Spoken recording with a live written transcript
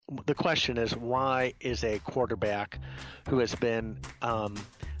the question is, why is a quarterback who has been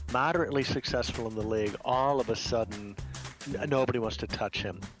moderately successful in the league all of a sudden nobody wants to touch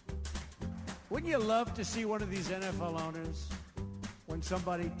him? Wouldn't you love to see one of these NFL owners, when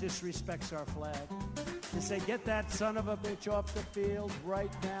somebody disrespects our flag, to say, get that son of a bitch off the field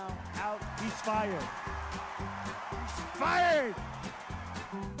right now, out, he's fired. He's fired!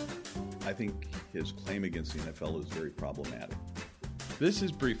 I think his claim against the NFL is very problematic. This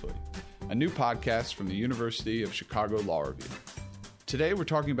is Briefly, a new podcast from the University of Chicago Law Review. Today we're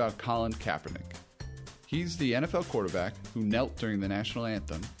talking about Colin Kaepernick. He's the NFL quarterback who knelt during the national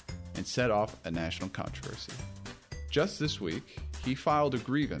anthem and set off a national controversy. Just this week, he filed a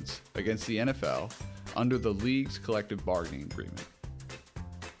grievance against the NFL under the league's collective bargaining agreement.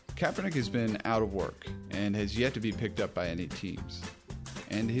 Kaepernick has been out of work and has yet to be picked up by any teams.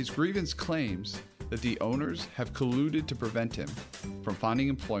 And his grievance claims that the owners have colluded to prevent him from finding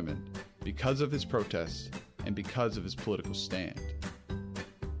employment because of his protests and because of his political stand.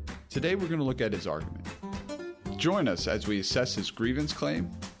 Today we're going to look at his argument. Join us as we assess his grievance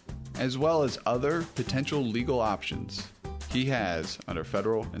claim, as well as other potential legal options he has under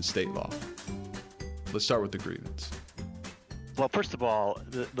federal and state law. Let's start with the grievance. Well, first of all,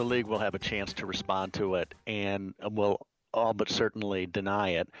 the league will have a chance to respond to it and will all but certainly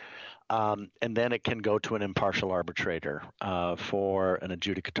deny it. And then it can go to an impartial arbitrator for an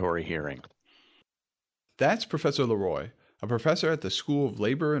adjudicatory hearing. That's Professor Leroy, a professor at the School of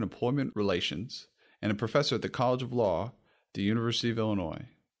Labor and Employment Relations and a professor at the College of Law, the University of Illinois.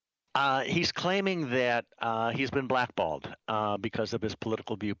 He's claiming that he's been blackballed because of his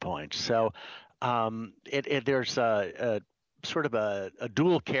political viewpoints. So there's a sort of a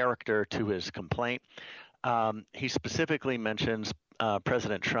dual character to his complaint. He specifically mentions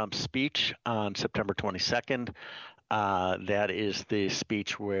President Trump's speech on September 22nd. That is the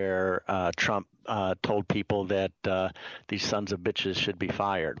speech where Trump told people that these sons of bitches should be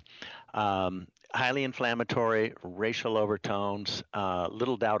fired. Highly inflammatory, racial overtones,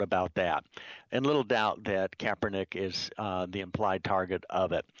 little doubt about that. And little doubt that Kaepernick is the implied target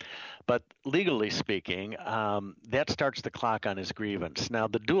of it. But legally speaking, that starts the clock on his grievance. Now,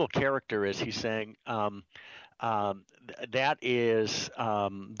 the dual character is he's saying that is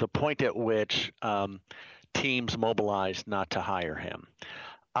the point at which teams mobilized not to hire him.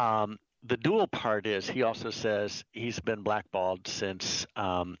 The dual part is he also says he's been blackballed since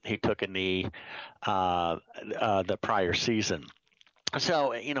he took a knee the prior season.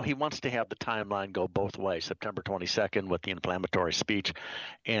 So, he wants to have the timeline go both ways, September 22nd with the inflammatory speech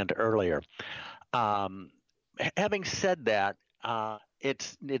and earlier. Having said that,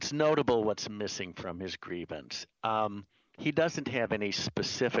 it's notable what's missing from his grievance. He doesn't have any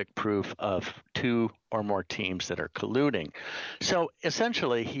specific proof of two or more teams that are colluding. So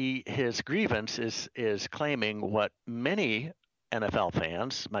essentially, his grievance is claiming what many NFL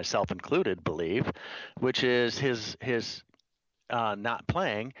fans, myself included, believe, which is his not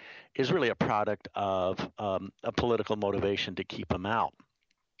playing is really a product of a political motivation to keep him out.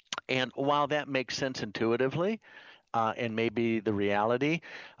 And while that makes sense intuitively, and maybe the reality,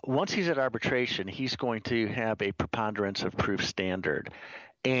 once he's at arbitration, he's going to have a preponderance of proof standard.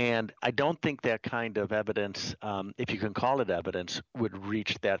 And I don't think that kind of evidence, if you can call it evidence, would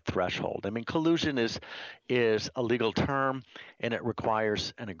reach that threshold. I mean, collusion is a legal term, and it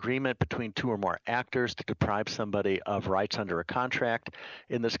requires an agreement between two or more actors to deprive somebody of rights under a contract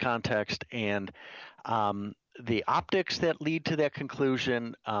in this context. And the optics that lead to that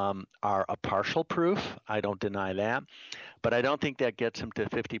conclusion are a partial proof. I don't deny that. But I don't think that gets him to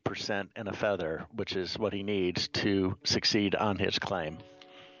 50% and a feather, which is what he needs to succeed on his claim.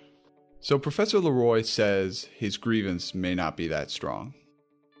 So Professor Leroy says his grievance may not be that strong.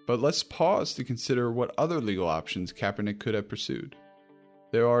 But let's pause to consider what other legal options Kaepernick could have pursued.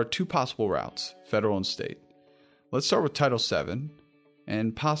 There are two possible routes, federal and state. Let's start with Title VII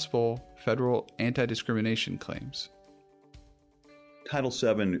and possible federal anti-discrimination claims. Title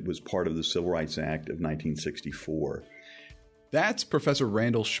VII was part of the Civil Rights Act of 1964. That's Professor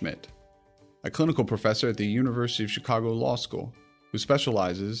Randall Schmidt, a clinical professor at the University of Chicago Law School, who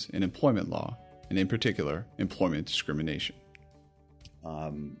specializes in employment law, and in particular, employment discrimination.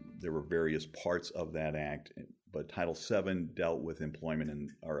 There were various parts of that act, but Title VII dealt with employment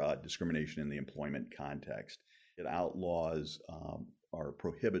or discrimination in the employment context. It outlaws or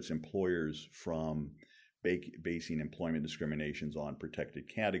prohibits employers from basing employment discriminations on protected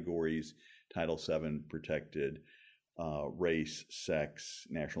categories. Title VII protected race, sex,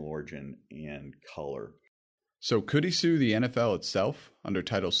 national origin, and color. So could he sue the NFL itself under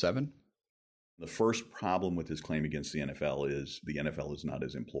Title VII? The first problem with his claim against the NFL is the NFL is not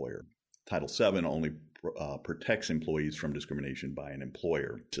his employer. Title VII only protects employees from discrimination by an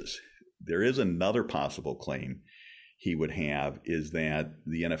employer. There is another possible claim he would have is that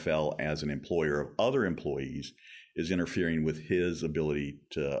the NFL, as an employer of other employees, is interfering with his ability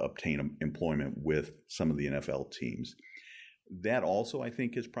to obtain employment with some of the NFL teams. That also, I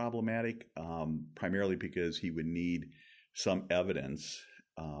think, is problematic, primarily because he would need some evidence,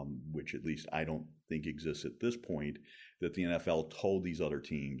 which at least I don't think exists at this point, that the NFL told these other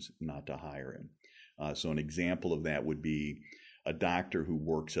teams not to hire him. So an example of that would be a doctor who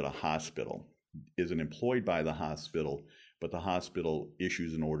works at a hospital, isn't employed by the hospital, but the hospital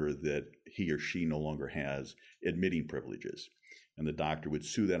issues an order that he or she no longer has admitting privileges. And the doctor would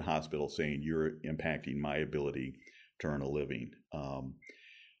sue that hospital saying, you're impacting my ability to earn a living.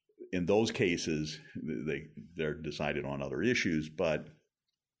 In those cases, they're decided on other issues, but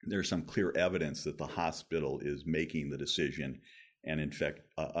there's some clear evidence that the hospital is making the decision and, in fact,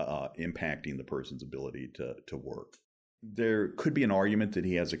 impacting the person's ability to work. There could be an argument that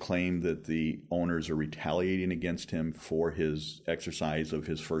he has a claim that the owners are retaliating against him for his exercise of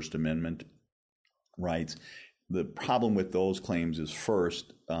his First Amendment rights. The problem with those claims is,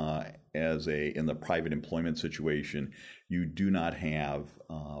 first, in the private employment situation, you do not have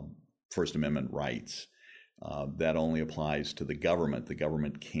First Amendment rights. That only applies to the government. The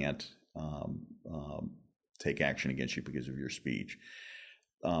government can't take action against you because of your speech.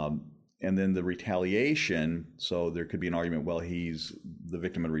 And then the retaliation, so there could be an argument, well, he's the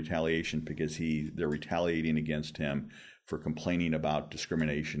victim of retaliation because they're retaliating against him for complaining about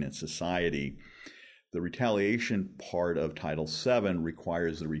discrimination in society. The retaliation part of Title VII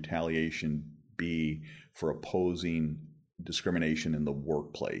requires the retaliation be for opposing discrimination in the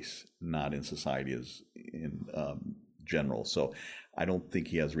workplace, not in society as in general. So I don't think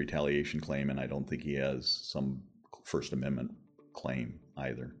he has a retaliation claim, and I don't think he has some First Amendment claim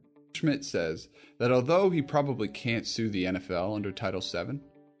either. Schmidt says that although he probably can't sue the NFL under Title VII,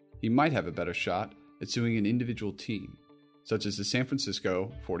 he might have a better shot at suing an individual team, such as the San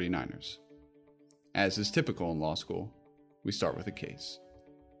Francisco 49ers. As is typical in law school, we start with a case.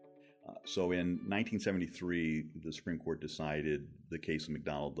 So in 1973, the Supreme Court decided the case of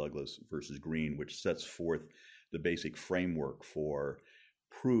McDonnell Douglas versus Green, which sets forth the basic framework for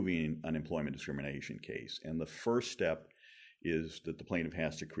proving an employment discrimination case. And the first step is that the plaintiff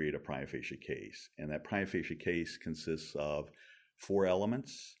has to create a prima facie case. And that prima facie case consists of 4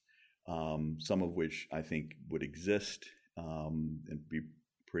 elements, some of which I think would exist and be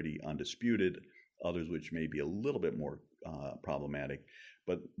pretty undisputed, others which may be a little bit more problematic.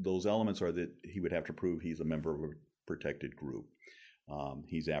 But those elements are that he would have to prove he's a member of a protected group.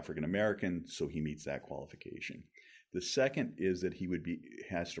 He's African American, so he meets that qualification. The second is that he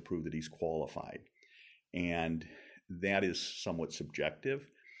has to prove that he's qualified. And that is somewhat subjective,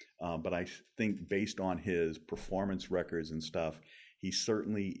 but I think based on his performance records and stuff, he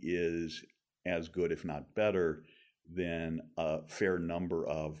certainly is as good, if not better, than a fair number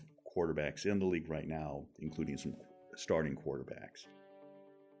of quarterbacks in the league right now, including some starting quarterbacks.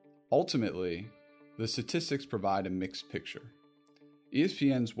 Ultimately, the statistics provide a mixed picture.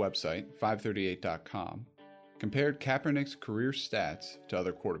 ESPN's website, 538.com, compared Kaepernick's career stats to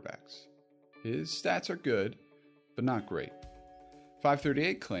other quarterbacks. His stats are good, but not great.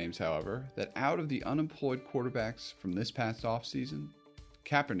 538 claims, however, that out of the unemployed quarterbacks from this past offseason,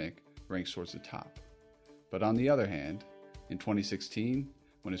 Kaepernick ranks towards the top. But on the other hand, in 2016,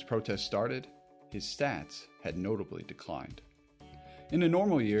 when his protest started, his stats had notably declined. In a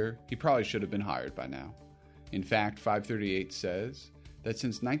normal year, he probably should have been hired by now. In fact, 538 says that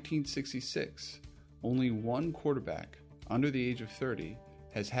since 1966, only one quarterback under the age of 30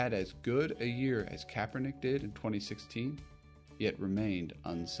 has had as good a year as Kaepernick did in 2016, yet remained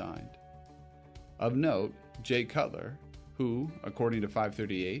unsigned. Of note, Jay Cutler, who, according to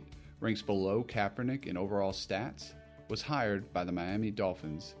 538, ranks below Kaepernick in overall stats, was hired by the Miami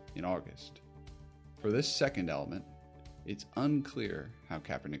Dolphins in August. For this second element, it's unclear how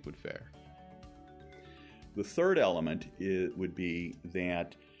Kaepernick would fare. The third element would be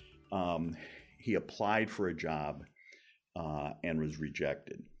that he applied for a job and was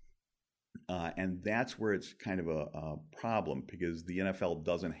rejected. And that's where it's kind of a problem, because the NFL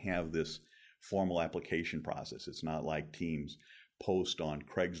doesn't have this formal application process. It's not like teams post on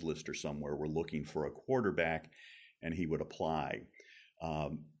Craigslist or somewhere, we're looking for a quarterback, and he would apply.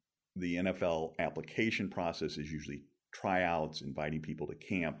 The NFL application process is usually tryouts, inviting people to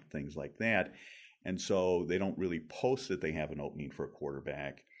camp, things like that. And so they don't really post that they have an opening for a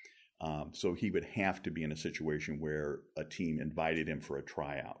quarterback. So he would have to be in a situation where a team invited him for a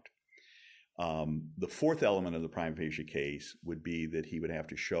tryout. The fourth element of the prima facie case would be that he would have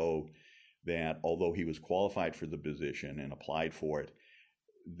to show that although he was qualified for the position and applied for it,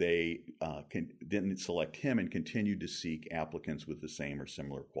 they didn't select him and continued to seek applicants with the same or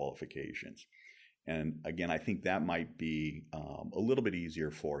similar qualifications. And again, I think that might be a little bit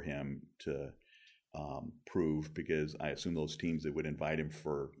easier for him to prove, because I assume those teams that would invite him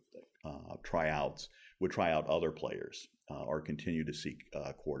for tryouts would try out other players or continue to seek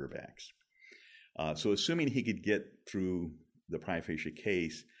quarterbacks. So assuming he could get through the prima facie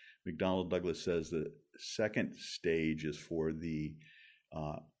case, McDonnell Douglas says the second stage is for the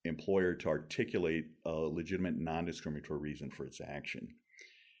employer to articulate a legitimate non-discriminatory reason for its action.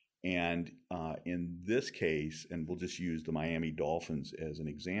 And in this case, and we'll just use the Miami Dolphins as an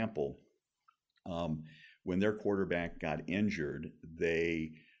example, when their quarterback got injured,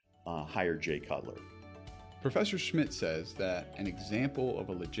 they hired Jay Cutler. Professor Schmidt says that an example of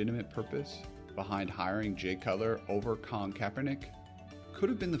a legitimate purpose behind hiring Jay Cutler over Colin Kaepernick could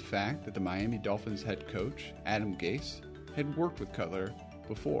have been the fact that the Miami Dolphins head coach, Adam Gase, had worked with Cutler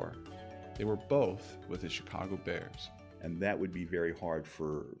before. They were both with the Chicago Bears. And that would be very hard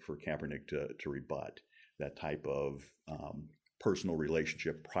for Kaepernick to rebut, that type of personal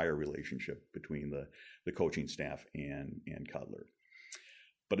relationship, prior relationship between the coaching staff and Cutler.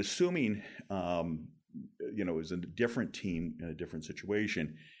 But assuming, it was a different team in a different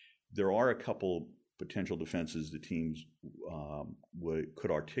situation, there are a couple potential defenses the teams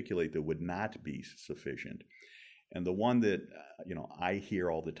could articulate that would not be sufficient. And the one that, I hear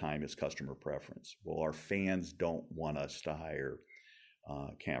all the time is customer preference. Well, our fans don't want us to hire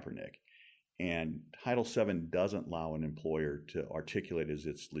Kaepernick. And Title VII doesn't allow an employer to articulate as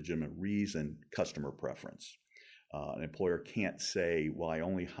its legitimate reason customer preference. An employer can't say, well, I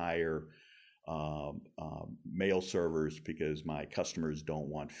only hire male servers because my customers don't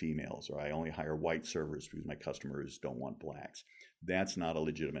want females, or I only hire white servers because my customers don't want blacks. That's not a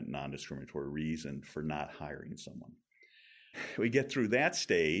legitimate non-discriminatory reason for not hiring someone. We get through that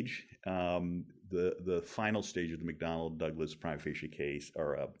stage. The final stage of the McDonnell Douglas prima facie case,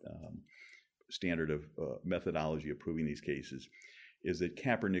 or a standard of methodology of proving these cases, is that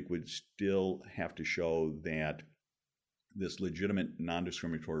Kaepernick would still have to show that this legitimate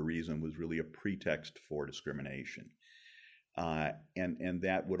non-discriminatory reason was really a pretext for discrimination. And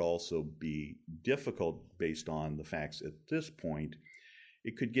that would also be difficult based on the facts at this point.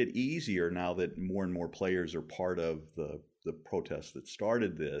 It could get easier now that more and more players are part of the protest that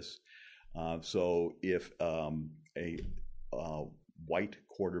started this. So if a white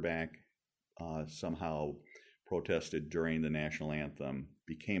quarterback somehow protested during the national anthem,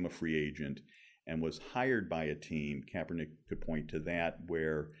 became a free agent, and was hired by a team, Kaepernick could point to that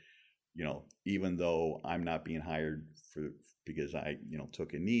where, even though I'm not being hired because I,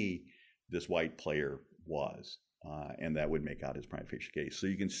 took a knee, this white player was, and that would make out his prima facie case. So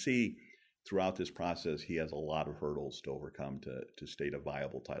you can see throughout this process, he has a lot of hurdles to overcome to state a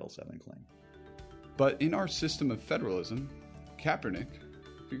viable Title VII claim. But in our system of federalism, Kaepernick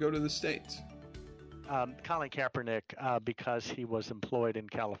could go to the states. Colin Kaepernick, because he was employed in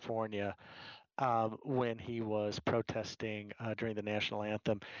California when he was protesting during the national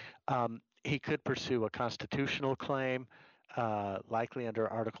anthem, he could pursue a constitutional claim, likely under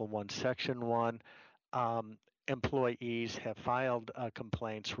Article 1, Section 1. Employees have filed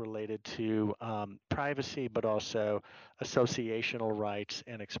complaints related to privacy, but also associational rights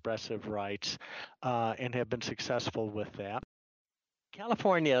and expressive rights, and have been successful with that.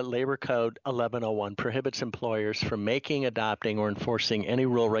 California Labor Code 1101 prohibits employers from making, adopting, or enforcing any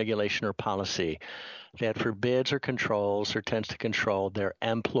rule, regulation, or policy that forbids or controls or tends to control their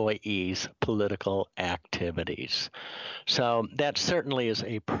employees' political activities. So that certainly is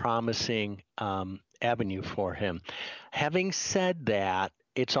a promising avenue for him. Having said that,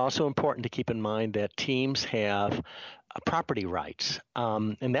 it's also important to keep in mind that teams have property rights,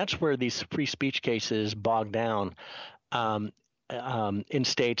 and that's where these free speech cases bog down. In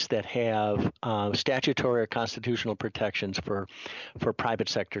states that have statutory or constitutional protections for private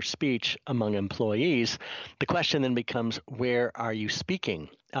sector speech among employees, the question then becomes, where are you speaking?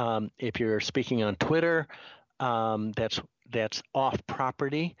 If you're speaking on Twitter, that's off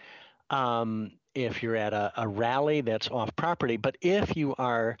property. If you're at a rally, that's off property. But if you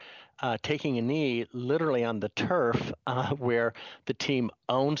are taking a knee literally on the turf where the team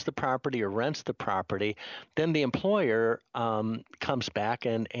owns the property or rents the property, then the employer comes back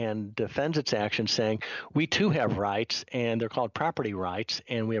and defends its action, saying, we too have rights, and they're called property rights,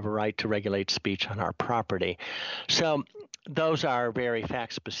 and we have a right to regulate speech on our property. So those are very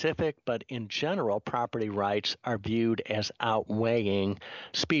fact-specific, but in general, property rights are viewed as outweighing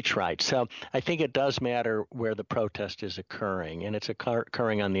speech rights. So I think it does matter where the protest is occurring, and it's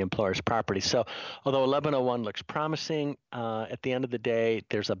occurring on the employer's property. So although 1101 looks promising, at the end of the day,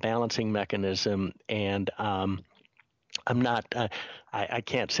 there's a balancing mechanism, and I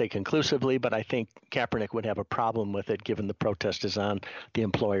can't say conclusively, but I think Kaepernick would have a problem with it given the protest is on the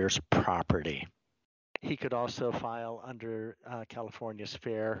employer's property. He could also file under California's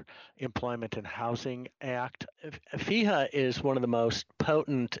Fair Employment and Housing Act. FEHA is one of the most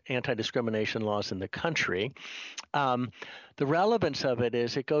potent anti-discrimination laws in the country. The relevance of it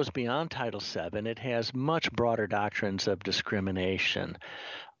is it goes beyond Title VII. It has much broader doctrines of discrimination.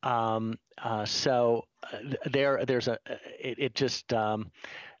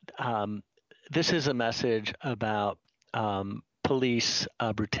 This is a message about police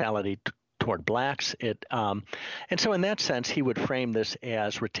brutality toward blacks. And so in that sense, he would frame this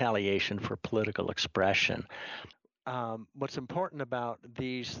as retaliation for political expression. What's important about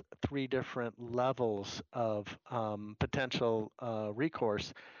these three different levels of potential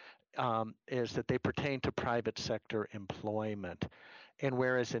recourse is that they pertain to private sector employment. And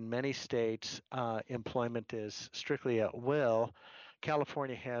whereas in many states employment is strictly at will,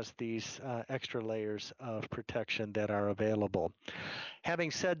 California has these extra layers of protection that are available.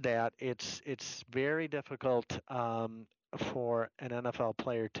 Having said that, it's very difficult for an NFL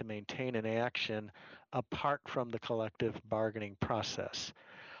player to maintain an action apart from the collective bargaining process.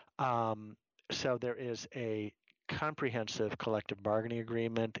 So there is a comprehensive collective bargaining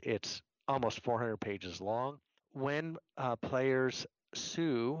agreement. It's almost 400 pages long. When players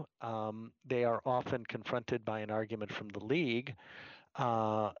sue, they are often confronted by an argument from the league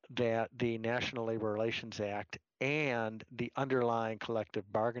that the National Labor Relations Act and the underlying collective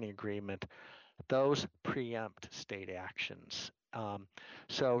bargaining agreement, those preempt state actions.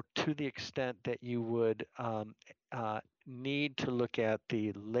 So to the extent that you would need to look at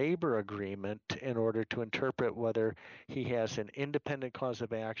the labor agreement in order to interpret whether he has an independent cause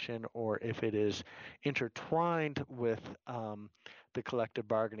of action or if it is intertwined with the collective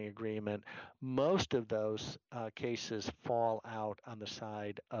bargaining agreement, most of those cases fall out on the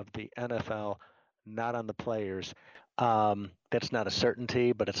side of the NFL, not on the players. That's not a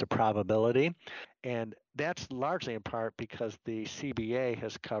certainty, but it's a probability. And that's largely in part because the CBA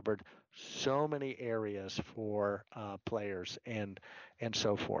has covered so many areas for players and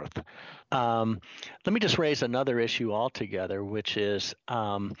so forth. Let me just raise another issue altogether, which is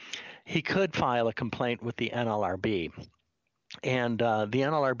he could file a complaint with the NLRB. And the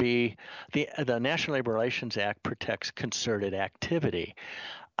NLRB, the National Labor Relations Act, protects concerted activity.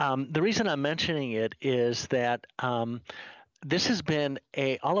 The reason I'm mentioning it is that this has been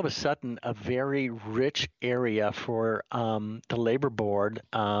all of a sudden a very rich area for the Labor Board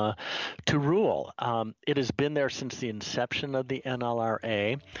to rule. It has been there since the inception of the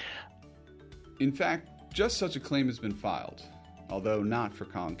NLRA. In fact, just such a claim has been filed, although not for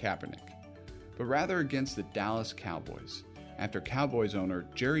Colin Kaepernick, but rather against the Dallas Cowboys, after Cowboys owner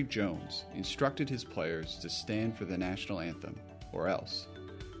Jerry Jones instructed his players to stand for the national anthem, or else.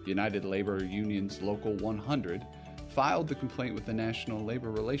 United Labor Union's Local 100 filed the complaint with the National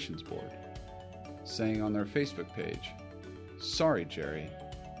Labor Relations Board, saying on their Facebook page, "Sorry, Jerry,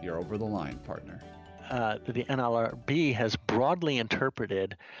 you're over the line, partner." The NLRB has broadly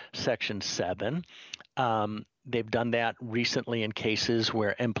interpreted Section 7. They've done that recently in cases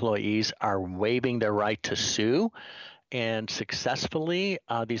where employees are waiving their right to sue. And successfully,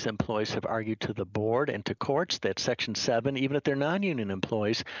 these employees have argued to the board and to courts that Section 7, even if they're non-union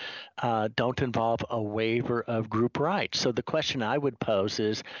employees, don't involve a waiver of group rights. So the question I would pose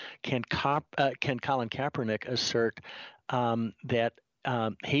is, can Colin Kaepernick assert that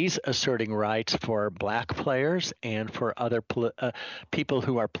he's asserting rights for black players and for other people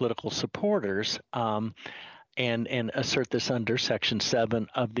who are political supporters, and assert this under Section 7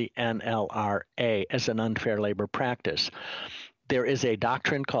 of the NLRA as an unfair labor practice? There is a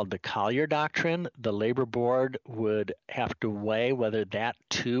doctrine called the Collier Doctrine. The Labor Board would have to weigh whether that,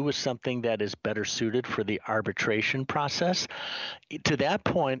 too, is something that is better suited for the arbitration process. To that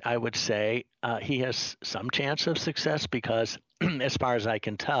point, I would say he has some chance of success because, as far as I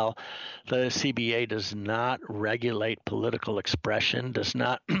can tell, the CBA does not regulate political expression, does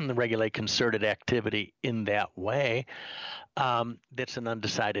not regulate concerted activity in that way. That's an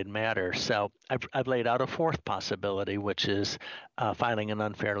undecided matter. So I've laid out a fourth possibility, which is filing an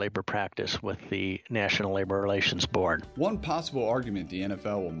unfair labor practice with the National Labor Relations Board. One possible argument the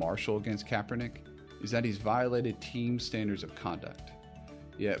NFL will marshal against Kaepernick is that he's violated team standards of conduct.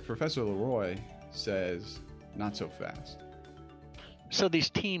 Yet Professor Leroy says not so fast. So these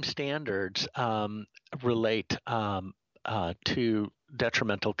team standards relate to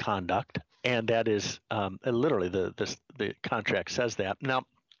detrimental conduct, and that is literally the contract says that. Now,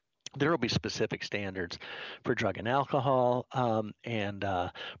 there will be specific standards for drug and alcohol and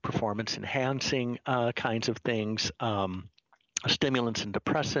performance-enhancing kinds of things. Stimulants and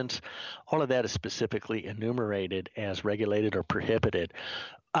depressants, all of that is specifically enumerated as regulated or prohibited.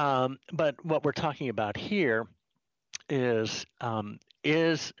 But what we're talking about here is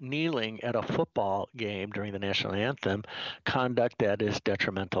kneeling at a football game during the national anthem conduct that is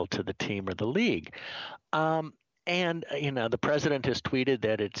detrimental to the team or the league. And, the president has tweeted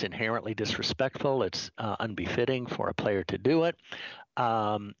that it's inherently disrespectful. It's unbefitting for a player to do it.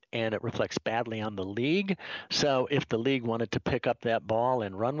 And it reflects badly on the league. So if the league wanted to pick up that ball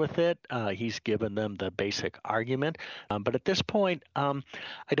and run with it, he's given them the basic argument. But at this point, I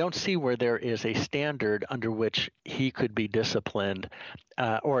don't see where there is a standard under which he could be disciplined,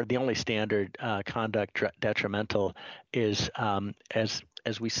 or the only standard conduct detrimental is,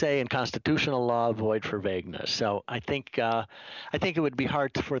 as we say in constitutional law, void for vagueness. So I think it would be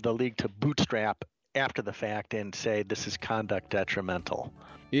hard for the league to bootstrap after the fact and say this is conduct detrimental.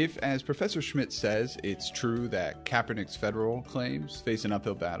 If, as Professor Schmidt says, it's true that Kaepernick's federal claims face an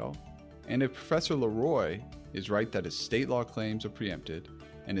uphill battle, and if Professor Leroy is right that his state law claims are preempted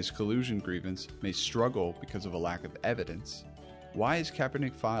and his collusion grievance may struggle because of a lack of evidence, why is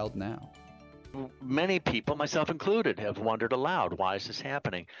Kaepernick filed now? Many people, myself included, have wondered aloud, why is this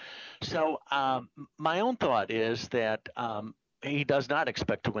happening? So my own thought is that he does not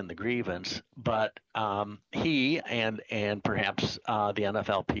expect to win the grievance, but he and perhaps the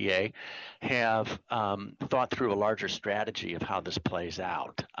NFLPA have thought through a larger strategy of how this plays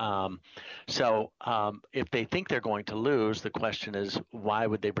out. So if they think they're going to lose, the question is, why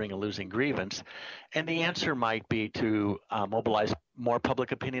would they bring a losing grievance? And the answer might be to mobilize more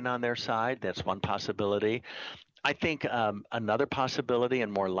public opinion on their side. That's one possibility. I think another possibility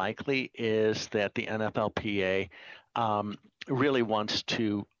and more likely is that the NFLPA really wants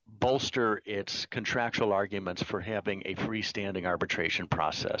to bolster its contractual arguments for having a freestanding arbitration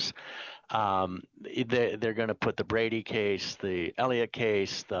process. They're going to put the Brady case, the Elliott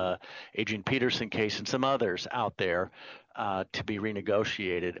case, the Adrian Peterson case, and some others out there to be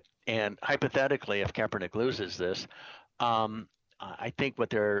renegotiated. And hypothetically, if Kaepernick loses this, I think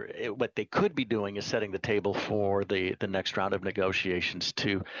what they could be doing is setting the table for the next round of negotiations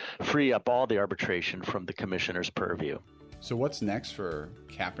to free up all the arbitration from the commissioner's purview. So what's next for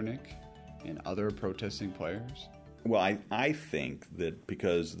Kaepernick and other protesting players? Well, I think that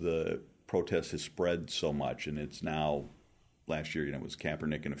because the protest has spread so much, and it's now, last year, it was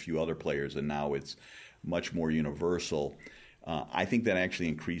Kaepernick and a few other players, and now it's much more universal. I think that actually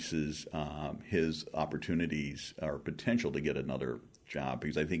increases his opportunities or potential to get another job,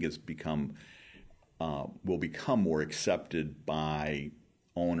 because I think it's will become more accepted by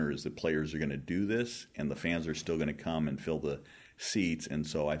owners that players are going to do this, and the fans are still going to come and fill the seats, and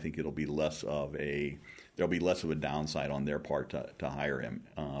so I think there'll be less of a downside on their part to hire him.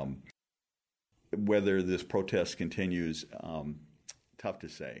 Whether this protest continues, tough to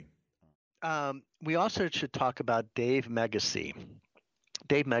say. We also should talk about Dave Megacy.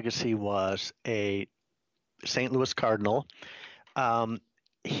 Dave Megacy was a St. Louis Cardinal.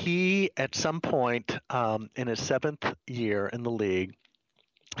 He, at some point in his 7th year in the league,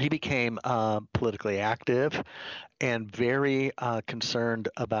 he became politically active and very concerned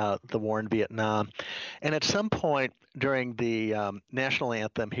about the war in Vietnam. And at some point during the national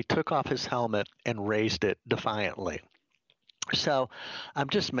anthem, he took off his helmet and raised it defiantly. So I'm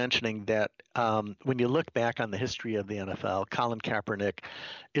just mentioning that when you look back on the history of the NFL, Colin Kaepernick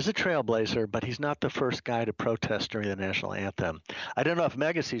is a trailblazer, but he's not the first guy to protest during the national anthem. I don't know if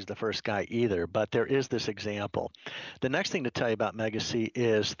Megacy's the first guy either, but there is this example. The next thing to tell you about Megacy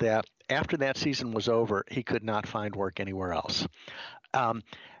is that after that season was over, he could not find work anywhere else.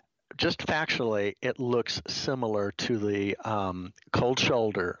 Just factually, it looks similar to the cold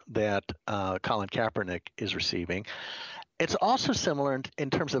shoulder that Colin Kaepernick is receiving. It's also similar in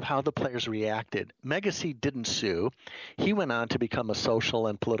terms of how the players reacted. Megacy didn't sue. He went on to become a social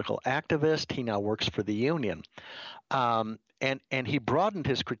and political activist. He now works for the union. And he broadened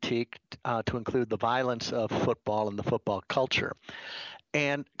his critique to include the violence of football and the football culture.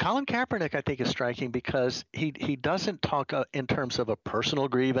 And Colin Kaepernick, I think, is striking because he doesn't talk in terms of a personal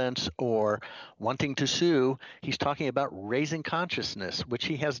grievance or wanting to sue. He's talking about raising consciousness, which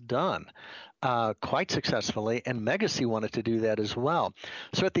he has done quite successfully, and Megacy wanted to do that as well.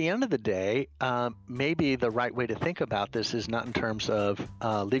 So at the end of the day, maybe the right way to think about this is not in terms of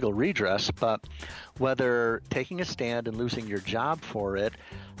legal redress, but whether taking a stand and losing your job for it,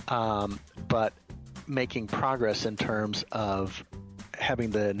 but making progress in terms of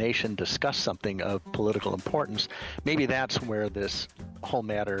having the nation discuss something of political importance. Maybe that's where this whole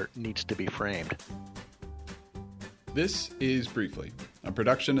matter needs to be framed. This is Briefly, a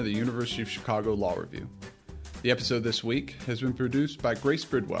production of the University of Chicago Law Review. The episode this week has been produced by Grace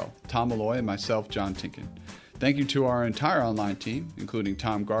Bridwell, Tom Malloy, and myself, John Tinkin. Thank you to our entire online team, including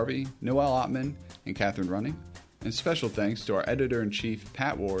Tom Garvey, Noel Ottman, and Catherine Running. And special thanks to our editor-in-chief,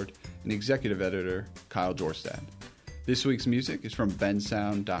 Pat Ward, and executive editor, Kyle Jorstad. This week's music is from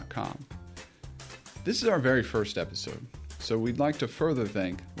bensound.com. This is our very first episode, so we'd like to further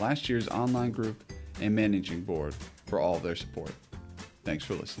thank last year's online group and managing board for all of their support. Thanks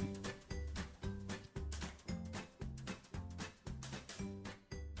for listening.